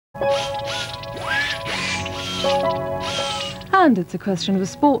And it's a question of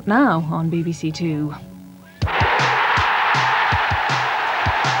sport now on BBC Two.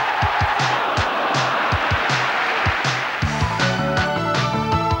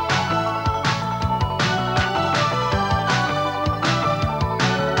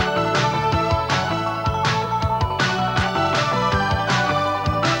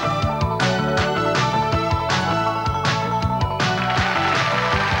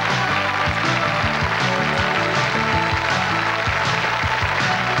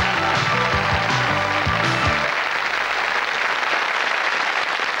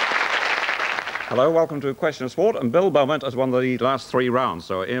 Hello, welcome to Question of Sport, and Bill Beaumont has won the last 3 rounds,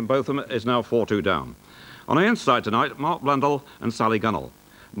 so Ian Botham is now 4-2 down. On Ian's side tonight, Mark Blundell and Sally Gunnell.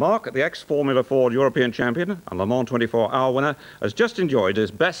 Mark, the ex-Formula Ford European champion and Le Mans 24-hour winner, has just enjoyed his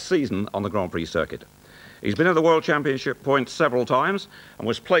best season on the Grand Prix circuit. He's been in the World Championship points several times and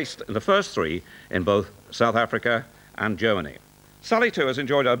was placed in the first 3 in both South Africa and Germany. Sally, too, has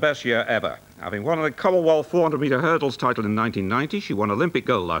enjoyed her best year ever. Having won the Commonwealth 400-metre hurdles title in 1990, she won Olympic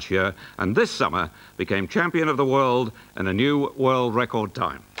gold last year, and this summer became champion of the world in a new world record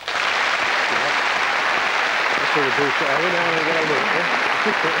time.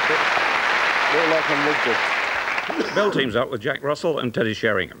 Bill teams up with Jack Russell and Teddy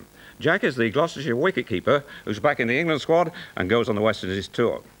Sheringham. Jack is the Gloucestershire wicket-keeper who's back in the England squad and goes on the West Indies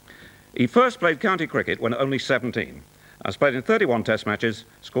tour. He first played county cricket when only 17. Has played in 31 test matches,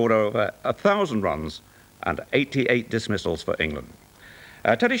 scored over 1,000 runs and 88 dismissals for England.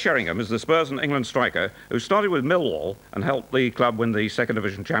 Teddy Sheringham is the Spurs and England striker who started with Millwall and helped the club win the Second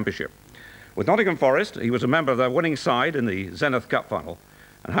Division Championship. With Nottingham Forest, he was a member of their winning side in the Zenith Cup final,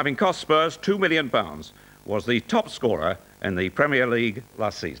 and having cost Spurs £2 million, was the top scorer in the Premier League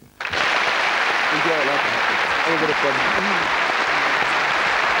last season.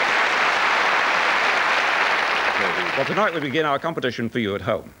 Well, tonight we begin our competition for you at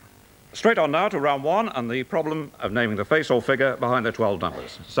home. Straight on now to round 1 and the problem of naming the face or figure behind the 12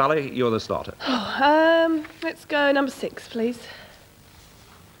 numbers. Sally, you're the starter. Let's go number 6, please.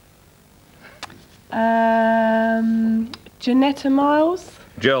 Janetta Miles.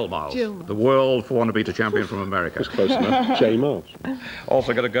 Jill Miles, the world 400-metre champion from America. That's close enough. J. Miles.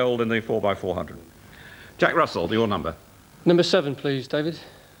 Also got a gold in the 4x400. Jack Russell, your number. Number 7, please, David.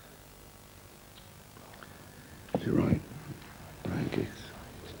 You're right. Ryan Giggs.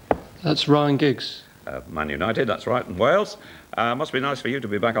 That's Ryan Giggs. Man United, that's right, in Wales. Must be nice for you to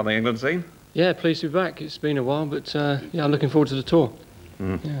be back on the England scene. Yeah, pleased to be back. It's been a while, but yeah, I'm looking forward to the tour.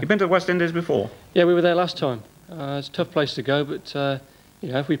 Yeah. You've been to the West Indies before? Yeah, we were there last time. It's a tough place to go, but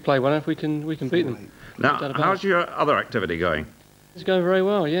you know, if we play well enough, we can beat them. Now, how's your other activity going? It's going very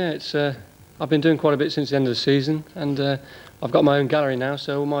well. Yeah, it's. I've been doing quite a bit since the end of the season, and I've got my own gallery now,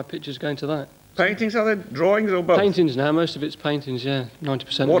 so all my pictures going to that. Paintings, are they drawings or both? Paintings now. Most of it's paintings. Yeah,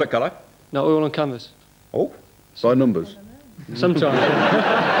 90%. Watercolour? No, all on canvas. Oh, by numbers. Sometimes.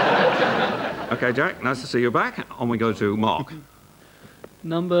 Okay, Jack. Nice to see you back. On we go to Mark.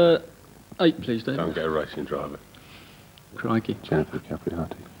 Number 8, please, David. Don't get a racing driver. Crikey. Jennifer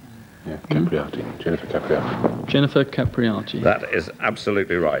Capriati. Yeah, Capriati. Jennifer Capriati. Jennifer Capriati. That is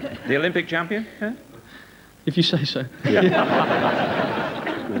absolutely right. The Olympic champion? Yeah. If you say so.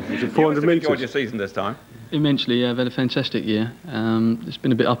 Is it 400 metres? Enjoyed your season this time? Immensely, yeah. I've had a fantastic year. It's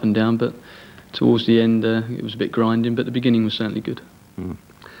been a bit up and down, but towards the end it was a bit grinding, but the beginning was certainly good.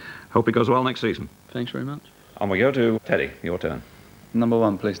 Hope it goes well next season. Thanks very much. On we go to Teddy. Your turn. Number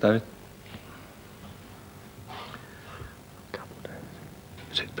 1, please, David.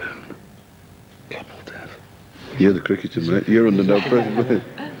 Is it Beaumont? You're the cricketer, mate. You're under no pressure.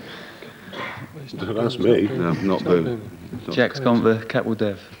 That's me. No, not Beaumont. Jack's gone for Capital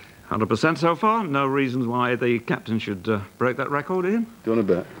Dev. 100% so far. No reasons why the captain should break that record, Ian. Do you want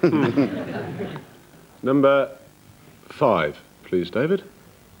a bet? Number 5, please, David.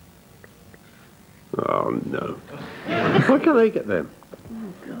 Oh, no. Why can't they get them?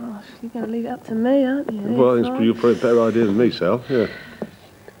 Oh, gosh. You're going to leave it up to me, aren't you? Well, you're probably a better idea than me, Sal. Yeah.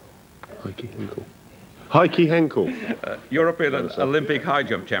 Heike Henkel. Heike Henkel. European Olympic high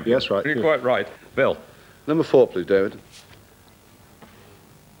jump champion. Yes, right. You're quite right. Bill. Number 4, please, David.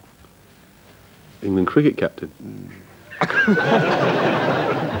 England cricket captain.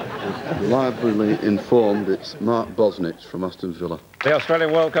 Reliably informed, it's Mark Bosnich from Aston Villa. The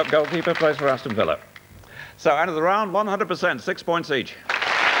Australian World Cup goalkeeper plays for Aston Villa. So, end of the round, 100%, 6 points each.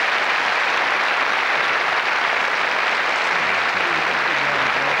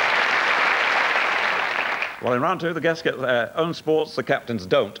 Well, in round 2, the guests get their own sports, the captains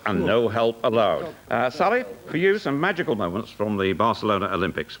don't, and no help allowed. Sally, for you, some magical moments from the Barcelona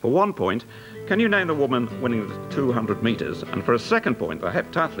Olympics. For 1 point, can you name the woman winning the 200 metres? And for a second point, the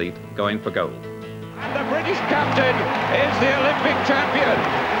heptathlete going for gold. And the British captain is the Olympic champion,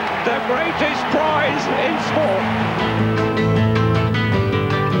 the greatest prize in sport.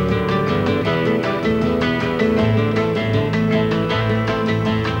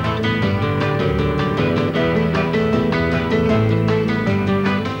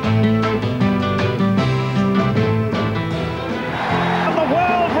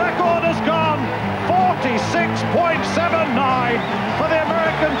 For the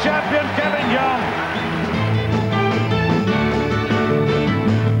American champion, Kevin Young.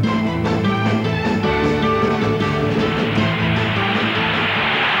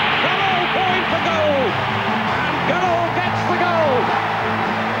 Gunnell going for gold, and Gunnell gets the gold.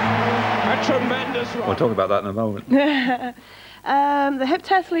 A tremendous run. We'll talk about that in a moment. The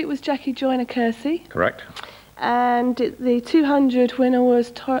heptathlete was Jackie Joyner-Kersee. Correct. And the 200 winner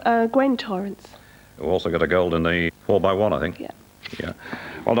was Gwen Torrance. Who also got a gold in the 4x1, I think. Yeah. Yeah.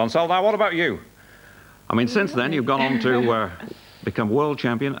 Well done, Sal. Now, what about you? I mean, since then, you've gone on to become world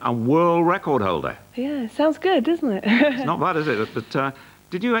champion and world record holder. Yeah, sounds good, doesn't it? It's not bad, is it? But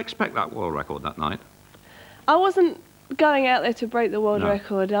did you expect that world record that night? I wasn't going out there to break the world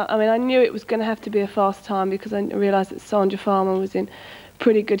record. I mean, I knew it was going to have to be a fast time because I realised that Sandra Farmer was in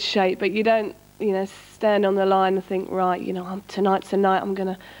pretty good shape. But you don't, stand on the line and think, right, tonight's the night I'm going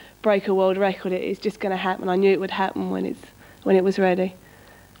to break a world record. It's just going to happen. I knew it would happen when it was ready.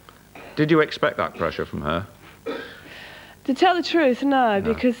 Did you expect that pressure from her? To tell the truth, no,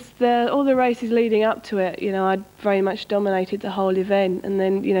 because all the races leading up to it, I'd very much dominated the whole event, and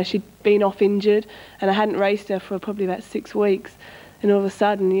then, she'd been off injured, and I hadn't raced her for probably about 6 weeks, and all of a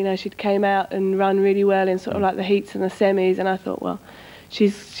sudden, she'd came out and run really well in sort of like the heats and the semis, and I thought, well,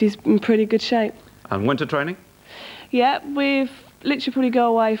 she's in pretty good shape. And winter training? Yeah, we've literally probably go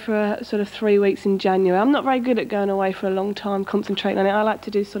away for sort of 3 weeks in January. I'm not very good at going away for a long time, concentrating on it. I like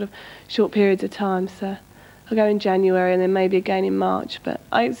to do sort of short periods of time, so I'll go in January and then maybe again in March. But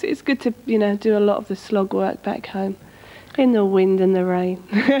it's good to, do a lot of the slog work back home in the wind and the rain.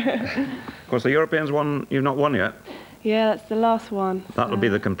 Of course, the Europeans one, you've not won yet. Yeah, that's the last one. That'll be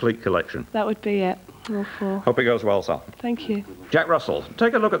the complete collection. That would be it, all 4. Hope it goes well, Sal. Thank you. Jack Russell,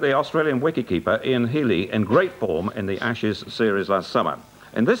 take a look at the Australian wicketkeeper Ian Healy in great form in the Ashes series last summer.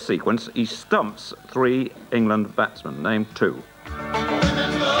 In this sequence, he stumps 3 England batsmen. Name 2.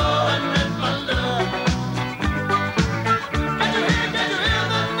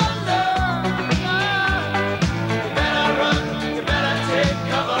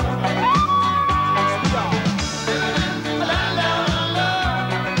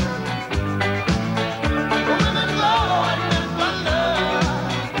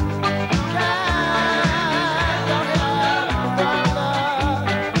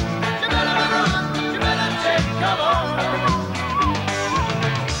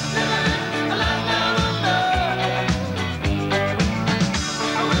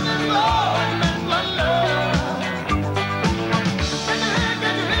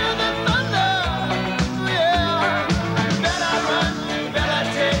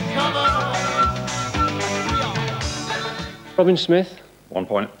 Robin Smith. 1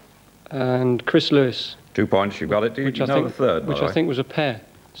 point. And Chris Lewis. 2 points, you got it. Do you know the third, Which I think was a pair.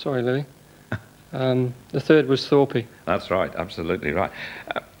 Sorry, Lily. The third was Thorpe. That's right, absolutely right.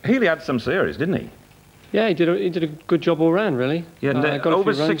 Healy had some series, didn't he? Yeah, he did a good job all round, really. Yeah,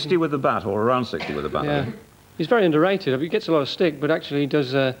 over 60 with the bat, or around 60 with the bat. Yeah, he's very underrated. He gets a lot of stick, but actually he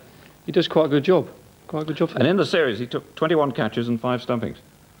does quite a good job. Quite a good job. And in the series, he took 21 catches and 5 stumpings.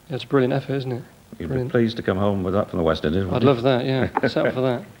 That's a brilliant effort, isn't it? You'd be pleased to come home with that from the West Indies. I'd love that, yeah. Settle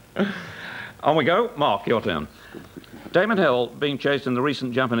for that. On we go. Mark, your turn. Damon Hill being chased in the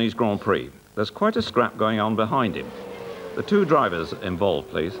recent Japanese Grand Prix. There's quite a scrap going on behind him. The 2 drivers involved,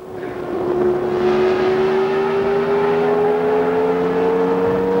 please.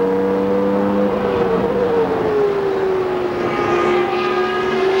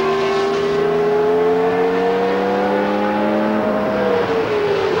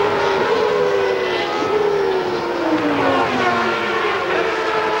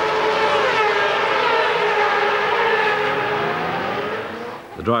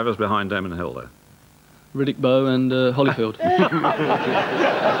 The drivers behind Damon Hill, there. Riddick Bowe and Holyfield.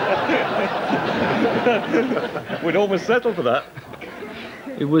 We'd almost settled for that.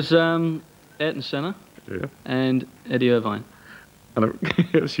 It was Ayrton Senna and Eddie Irvine. And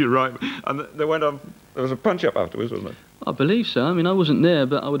yes, you're right. And they went on. There was a punch-up afterwards, wasn't there? I believe so. I mean, I wasn't there,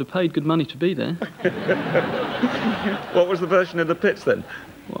 but I would have paid good money to be there. What was the version in the pits then?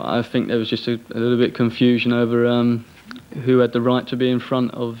 Well, I think there was just a little bit of confusion over who had the right to be in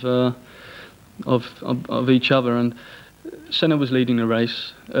front of each other, and Senna was leading the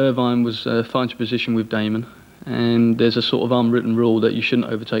race. Irvine was fighting position with Damon, and there's a sort of unwritten rule that you shouldn't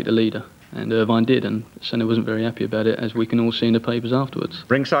overtake the leader, and Irvine did, and Senna wasn't very happy about it, as we can all see in the papers afterwards.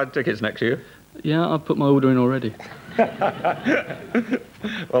 Ringside tickets next year? Yeah, I've put my order in already.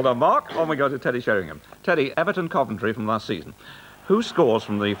 Well done, Mark. On we go to Teddy Sheringham. Teddy, Everton-Coventry from last season. Who scores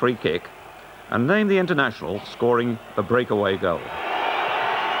from the free kick? And name the international scoring the breakaway goal.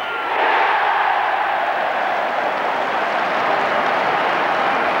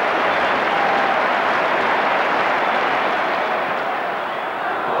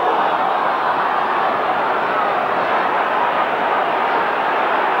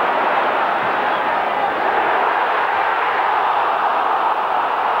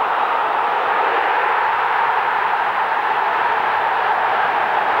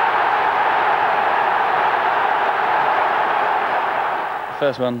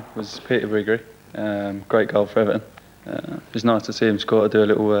 First one was Peter Briggery, great goal for Everton. It's nice to see him score, do a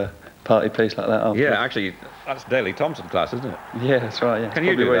little party piece like that after. Yeah, actually, that's Daley Thompson class, isn't it? Yeah, that's right, yeah. Can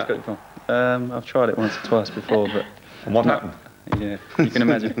you do where that? he's got it from. I've tried it once or twice before, but... And what happened? Yeah, you can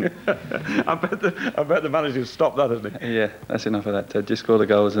imagine. I bet the manager's stopped that, hasn't he? Yeah, that's enough of that, Ted. Just score the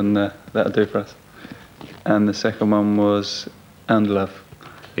goals and that'll do for us. And the second one was Andelov.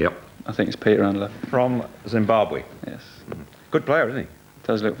 Yep. I think it's Peter Andelov. From Zimbabwe. Yes. Good player, isn't he?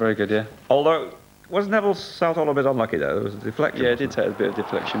 Does look very good, yeah. Although, was Neville Southall a bit unlucky there? There was a deflection. Yeah, it did take a bit of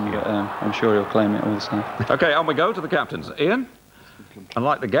deflection, but I'm sure he'll claim it all the same. OK, on we go to the captains. Ian,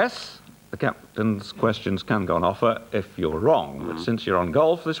 unlike the guests, the captain's questions can go on offer if you're wrong. But since you're on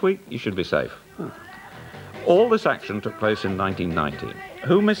golf this week, you should be safe. All this action took place in 1990.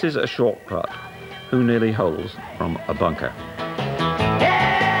 Who misses a short putt? Who nearly holes from a bunker?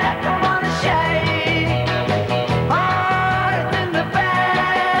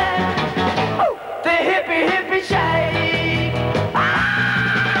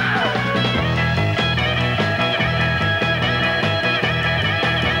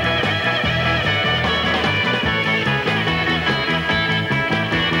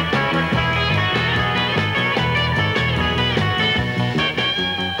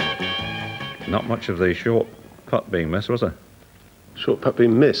 Not much of the short putt being missed, was there? Short putt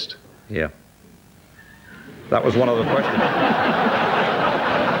being missed? Yeah. That was one of the questions.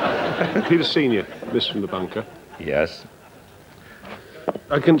 Peter Senior missed from the bunker. Yes.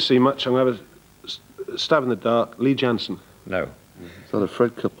 I couldn't see much. I'm going to have a stab in the dark. Lee Jansen. No. Is that a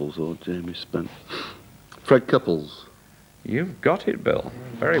Fred Couples or Jamie Spence? Fred Couples. You've got it, Bill.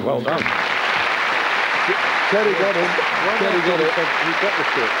 Very well done. Teddy got him. Teddy got it. He got the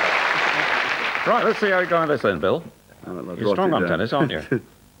short putt. Right, let's see how you go on this then, Bill. You're strong on tennis, aren't you?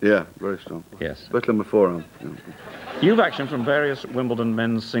 Yeah, very strong. Yes. Especially on my forehand. You've action from various Wimbledon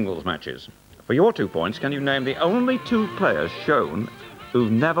men's singles matches. For your 2 points, can you name the only 2 players shown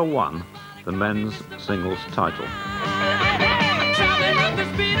who've never won the men's singles title? Traveling at the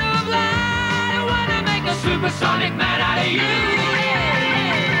speed of light, I want to make a supersonic man out of you.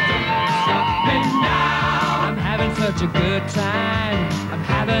 Stop me now. I'm having such a good time. I'm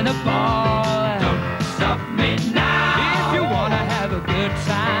having a ball. Don't stop me now. If you want to have a good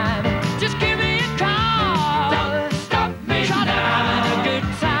time, just give me a call. Don't stop me now. I'm having a good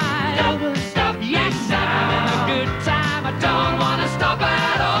time. Don't stop me now. I'm having a good time. I don't want to stop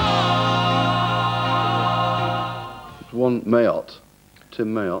at all. One Mayotte,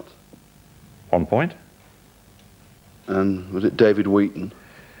 Tim Mayotte. 1 point. And was it David Wheaton?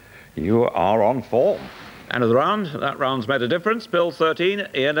 You are on form. End of the round. That round's made a difference. Bill 13,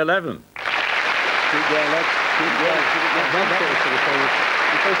 Ian 11. Keep going, lads. Keep going.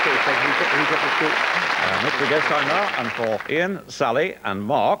 It's the guest time now, and for Ian, Sally and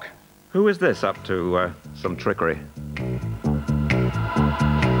Mark, who is this up to some trickery?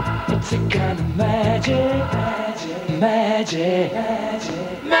 It's a kind of magic, magic, magic,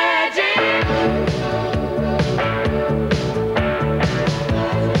 magic, magic.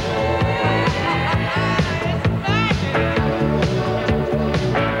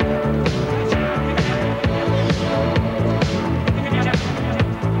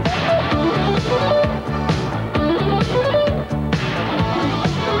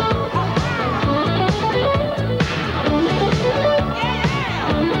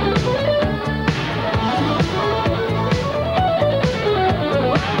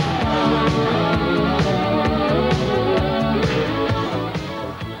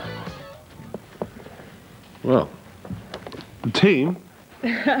 Well, The team?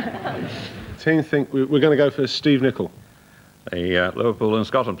 Team think we're going to go for Steve Nicol. The Liverpool and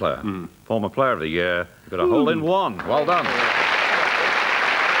Scotland player. Former player of the year. Got a hole in one. Well done.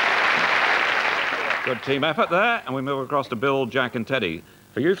 Good team effort there. And we move across to Bill, Jack and Teddy.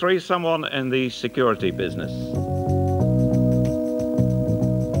 For you three, someone in the security business.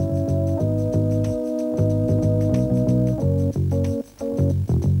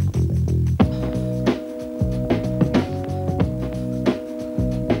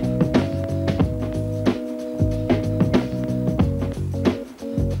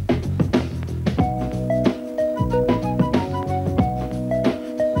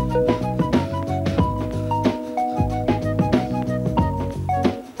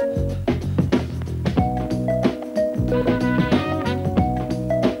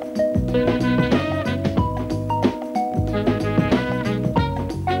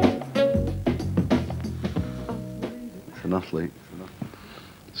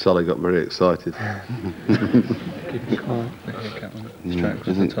 Sally got very excited. Keep it quiet. Distracted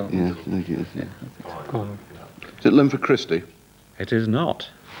at the top. Yeah, I think it is. Yeah. Is it Linford Christie? It is not.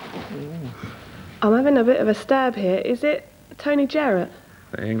 I'm having a bit of a stab here. Is it Tony Jarrett?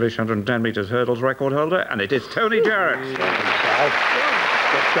 The English 110 metres hurdles record holder, and it is Tony Jarrett.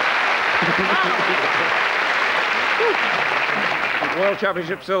 World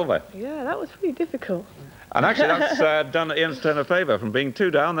Championship silver. Yeah, that was pretty difficult. And actually, that's done Ian's turn a favour. From being 2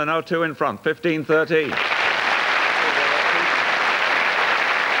 down, they're now 2 in front, 15-13.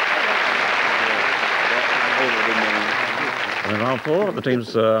 In round 4, the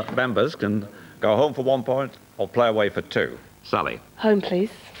team's members can go home for 1 point or play away for 2. Sally. Home,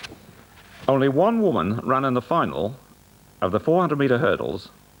 please. Only one woman ran in the final of the 400-metre hurdles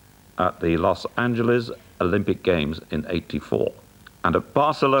at the Los Angeles Olympic Games in '84 and at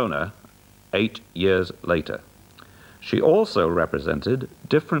Barcelona 8 years later. She also represented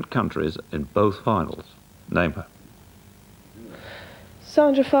different countries in both finals. Name her.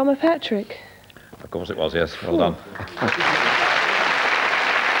 Sandra Farmer-Patrick. Of course it was, yes. Well done.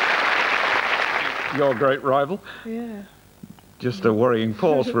 Your great rival. Yeah. Just a worrying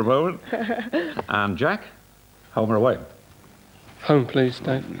pause for a moment. And Jack, home or away? Home, please,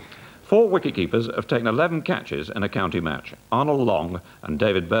 Dave. 4 wicketkeepers have taken 11 catches in a county match. Arnold Long and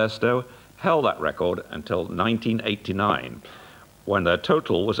David Bairstow held that record until 1989, when their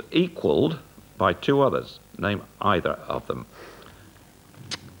total was equalled by 2 others. Name either of them.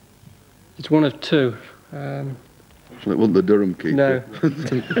 It's one of 2. So it wasn't the Durham keeper. No.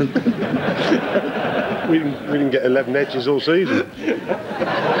 We didn't get 11 edges all season.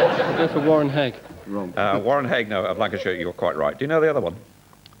 I'll go for Warren Hegg. Wrong. Warren Hegg, no, of Lancashire, you're quite right. Do you know the other one?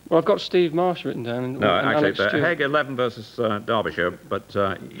 Well, I've got Steve Marsh written down. And, No, and actually, Alex Stewart. Hegg 11 versus Derbyshire, but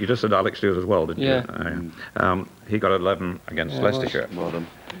you just said Alex Stewart as well, didn't you? He got 11 against Leicestershire. Botham.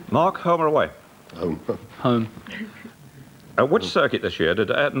 Mark, home or away? Home. Home. At which circuit this year did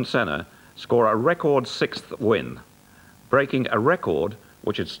Ayrton Senna score a record 6th win, breaking a record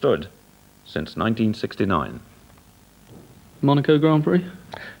which had stood since 1969? Monaco Grand Prix.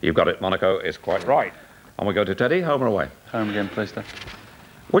 You've got it. Monaco is quite right. And we go to Teddy, home or away? Home again, please, Dave.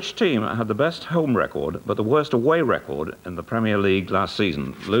 Which team had the best home record but the worst away record in the Premier League last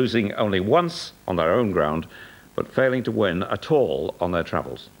season, losing only once on their own ground but failing to win at all on their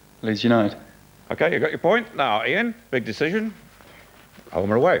travels? Leeds United. OK, you got your point. Now, Ian, big decision.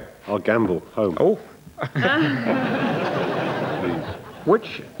 Home or away? I'll gamble. Home. Oh.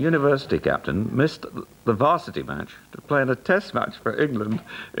 Which university captain missed the varsity match to play in a test match for England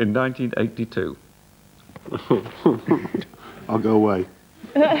in 1982? I'll go away.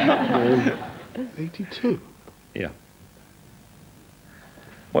 82? Yeah.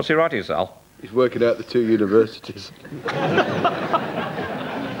 What's he writing, Sal? He's working out the 2 universities.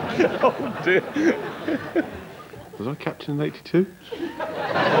 Oh, dear. Was I captain in 82?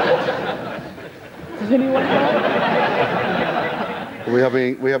 Does anyone know?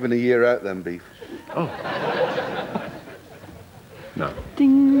 We're having a year out then, Beef. Oh. No.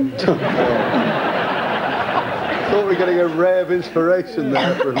 Ding. Thought we were getting a ray of inspiration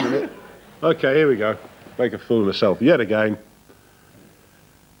there for a minute. OK, here we go. Make a fool of myself yet again.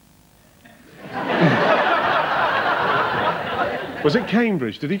 Was it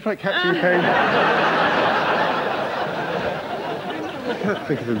Cambridge? Did he play captain Cambridge? I can't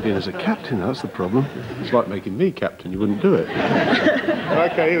think of him being as a captain, that's the problem. It's like making me captain, you wouldn't do it.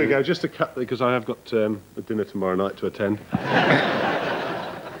 OK, here we go, just to cut, because I have got a dinner tomorrow night to attend.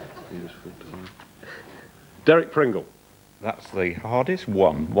 Derek Pringle. That's the hardest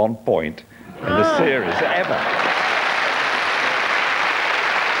 1 point in the series ever.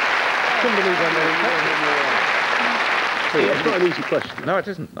 Couldn't believe how many It's not an easy question. No, it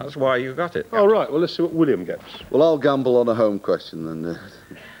isn't. That's why you got it. Oh, right. Well, let's see what William gets. Well, I'll gamble on a home question then.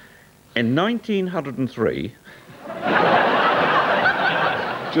 In 1903,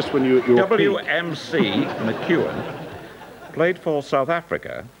 Just when you at your peak. WMC McEwen played for South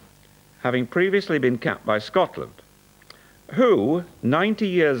Africa, having previously been capped by Scotland, who, 90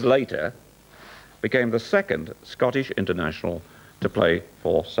 years later, became the second Scottish international to play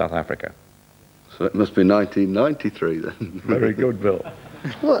for South Africa. So it must be 1993 then. Very good, Bill.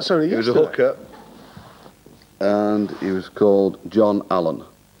 Well, that's only He was a yesterday. hooker, and he was called John Allen.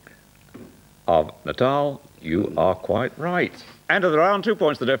 Of Natal, you are quite right. End of the round, 2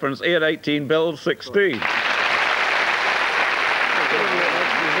 points the difference. Ian 18, Bill 16.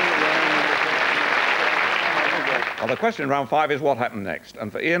 Well, the question in round 5 is what happened next.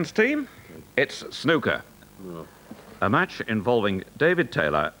 And for Ian's team, it's snooker. A match involving David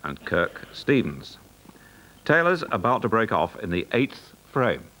Taylor and Kirk Stevens. Taylor's about to break off in the 8th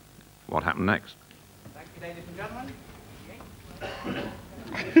frame. What happened next? Thank you, ladies and gentlemen.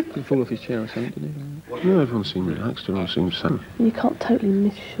 Didn't fall off his chair or something, did he? No, everyone seemed relaxed. Everyone seemed sad. You can't totally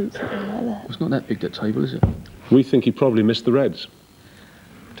misshoot something like that. It's not that big, that table, is it? We think he probably missed the Reds.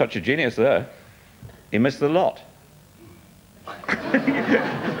 Touch of genius there. He missed the lot.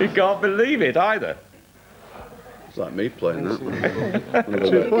 He can't believe it either. It's like me playing that. 2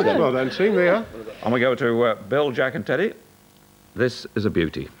 points. Well done, team. There you are. And we go to Bill, Jack and Teddy. This is a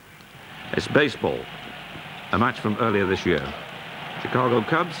beauty. It's baseball. A match from earlier this year. Chicago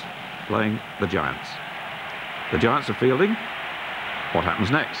Cubs playing the Giants. The Giants are fielding. What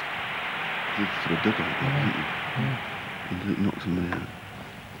happens next? There's a sort of dugout there, isn't there? It knocks somebody out.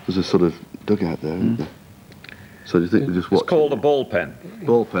 There's a sort of dugout there, isn't there? So do you think we just watch? It's called a bullpen.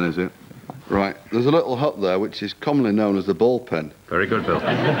 Bullpen, is it? Right. There's a little hut there which is commonly known as the bullpen. Very good, Bill.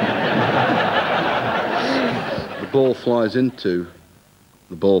 The ball flies into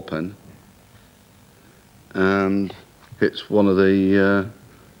the bullpen and hits one of the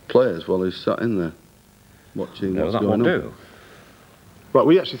players while he's sat in there watching what's going on. Right,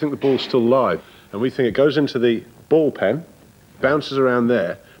 we actually think the ball's still live, and we think it goes into the bullpen, bounces around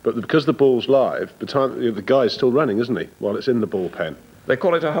there, but because the ball's live, the guy's still running, isn't he, while it's in the bullpen? They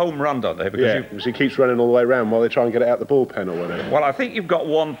call it a home run, don't they? Because he keeps running all the way around while they try and get it out the bullpen or whatever. Well, I think you've got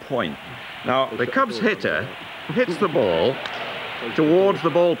 1 point. Now, the Cubs hitter hits the ball towards the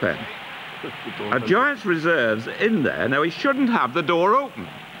bullpen. A Giants reserve's in there. Now, he shouldn't have the door open.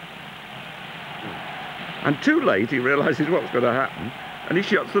 And too late, he realises what's going to happen, and he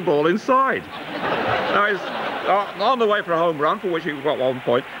shuts the ball inside. Now, he's on the way for a home run, for which he's got 1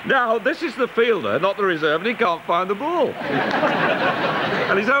 point. Now, this is the fielder, not the reserve, and he can't find the ball.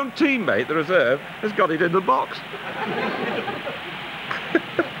 And his own teammate, the reserve, has got it in the box.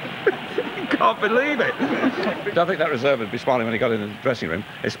 Can't believe it. I don't think that reserve would be smiling when he got in the dressing room,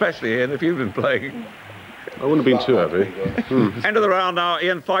 especially Ian, if you've been playing. I wouldn't have been too heavy. End of the round now,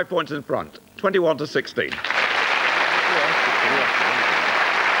 Ian, 5 points in front, 21 to 16.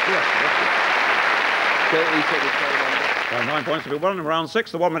 9 points to be won in round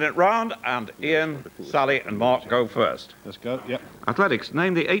 6, the 1 minute round, and Ian, Sally and Mark go first. Let's go, yep. Athletics,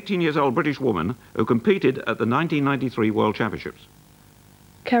 name the 18-year-old British woman who competed at the 1993 World Championships.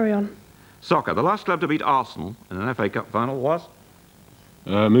 Carry on. Soccer, the last club to beat Arsenal in an FA Cup final was?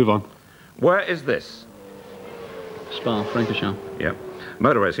 Move on. Where is this? Spa, Francorchamps. Yep.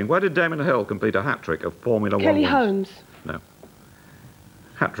 Motor racing, where did Damon Hill complete a hat-trick of Formula 1 Kelly wins? Holmes. No.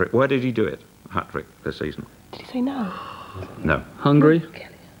 Hat-trick, where did he do it? Hat-trick this season. Did he say no? No. Hungary.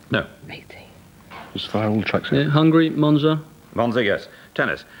 No. 18. Just fire all the tracks Yeah, Hungary, Monza. Monza, yes.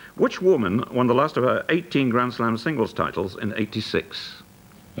 Tennis. Which woman won the last of her 18 Grand Slam singles titles in '86?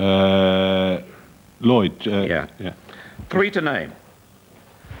 Lloyd. Yeah. 3 to name.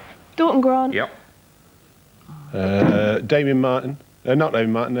 Dalton Grant. Yep. Damien Martin. Not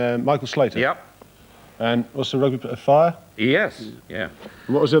Damien Martin, Michael Slater. Yep. And what's the rugby? Fire? Yes. Yeah.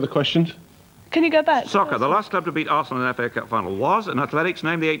 And what was the other question? Can you go back? Soccer, the last club to beat Arsenal in an FA Cup final was, and athletics,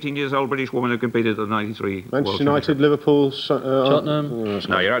 name the 18-year-old British woman who competed at the '93 World Manchester United, Liverpool, Tottenham.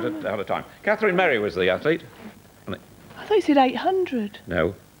 No, you're out of time. Catherine Merry was the athlete. I thought you said 800.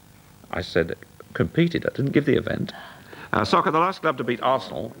 No, I said competed. I didn't give the event. Soccer, the last club to beat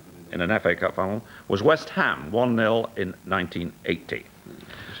Arsenal in an FA Cup final was West Ham, 1-0 in 1980.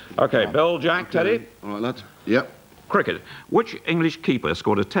 OK, Bill, Jack, Teddy. All right, lads. Yep. Cricket. Which English keeper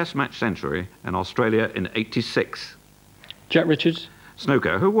scored a Test match century in Australia in '86? Jack Richards.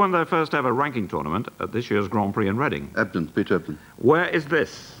 Snooker. Who won their first ever ranking tournament at this year's Grand Prix in Reading? Ebden, Peter Ebden. Where is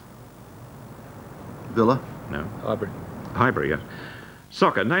this? Villa. No. Highbury. Highbury, yes.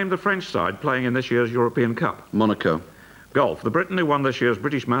 Soccer. Name the French side playing in this year's European Cup. Monaco. Golf. The Briton who won this year's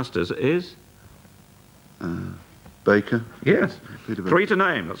British Masters is? Baker. Yes. Peter 3 to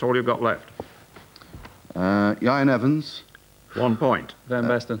name. That's all you've got left. Ian Evans. 1 point. Van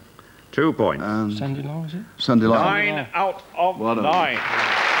Basten. 2 points. Sandy Law, is it? Sandy Lyle. 9 out of Well done. 9.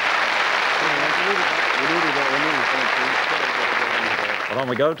 Well, on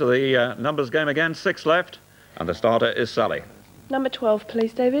we go to the numbers game again. 6 left, and the starter is Sally. Number 12,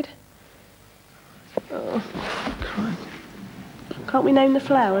 please, David. Oh. Can't we name the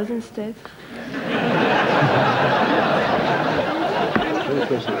flowers instead? The only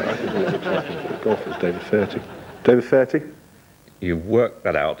person that I can do looks like a golfer is David Fairty. David Fairty? You've worked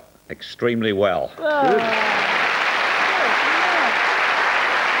that out extremely well.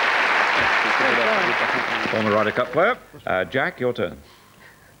 Former Ryder Cup player. Jack, your turn.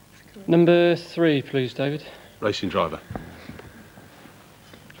 Number 3, please, David. Racing driver.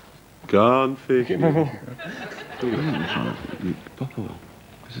 Gone figure. Popple.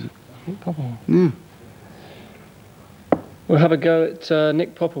 Popplewell. Yeah. We'll have a go at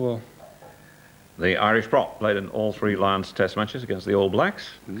Nick Popplewell. The Irish prop played in all 3 Lions Test matches against the All Blacks.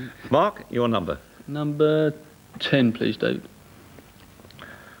 Mark, your number. Number 10, please, David.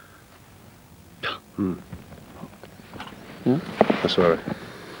 That's all right.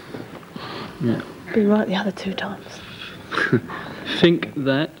 Yeah. Been right the other 2 times. Think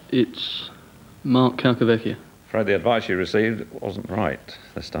that it's Mark Calcavecchia. Afraid the advice you received wasn't right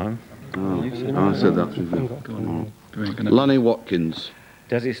this time. Oh, I said that. Lonnie Watkins.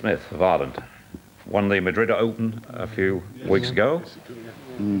 Desi Smith of Ireland won the Madrid Open a few weeks ago.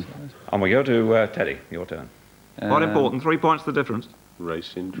 And we go to Teddy, your turn. Quite important, 3 points the difference.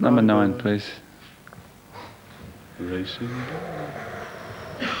 Racing driver. Number 9, please. Racing.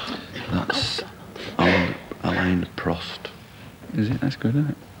 That's Alain Prost. Is it? That's good, isn't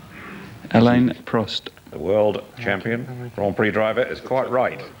it? Alain Prost. The world champion Grand Prix driver is quite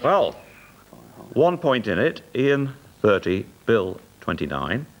right. Well, 1 point in it. Ian 30, Bill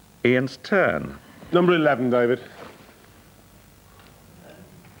 29. Ian's turn. Number 11, David.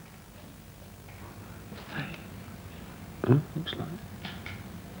 Looks like.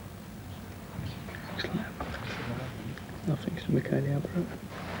 I think it's Michele Alboreto.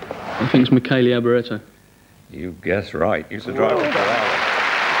 I think it's Michele Alboreto. You guess right. Used to drive for Ferrari.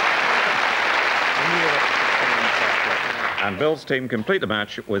 And Bill's team complete the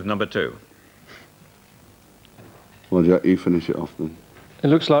match with number 2. Well, Jack, you finish it off then. It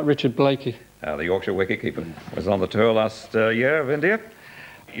looks like Richard Blakey. The Yorkshire wicketkeeper was on the tour last year of India.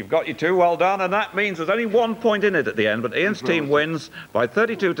 You've got your 2, well done, and that means there's only 1 point in it at the end, but Ian's team wins by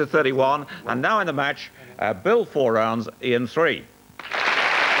 32 to 31, and now in the match, Bill 4 rounds, Ian 3.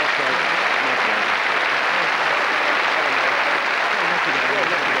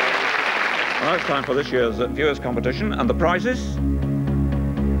 Now it's time for this year's viewers' competition, and the prizes.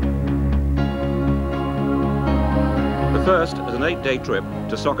 The first is an 8-day trip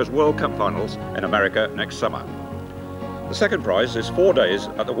to soccer's World Cup finals in America next summer. The second prize is 4 days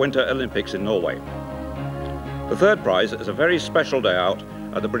at the Winter Olympics in Norway. The third prize is a very special day out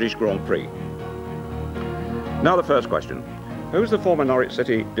at the British Grand Prix. Now the first question. Who's the former Norwich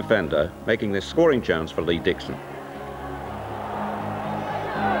City defender making this scoring chance for Lee Dixon?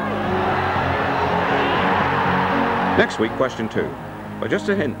 Next week, question 2. Well, just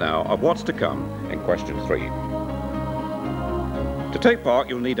a hint now of what's to come in question 3. To take part,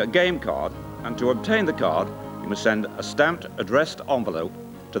 you'll need a game card, and to obtain the card, you must send a stamped, addressed envelope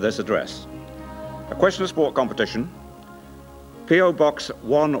to this address. A question of sport competition, P.O. Box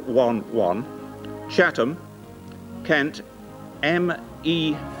 111, Chatham, Kent,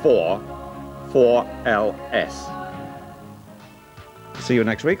 ME4 4LS. See you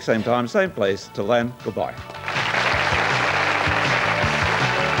next week, same time, same place. Till then, goodbye.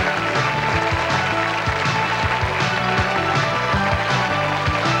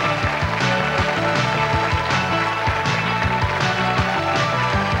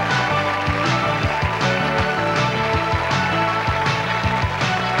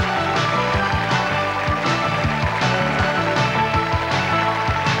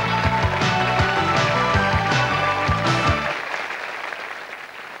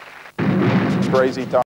 Crazy time.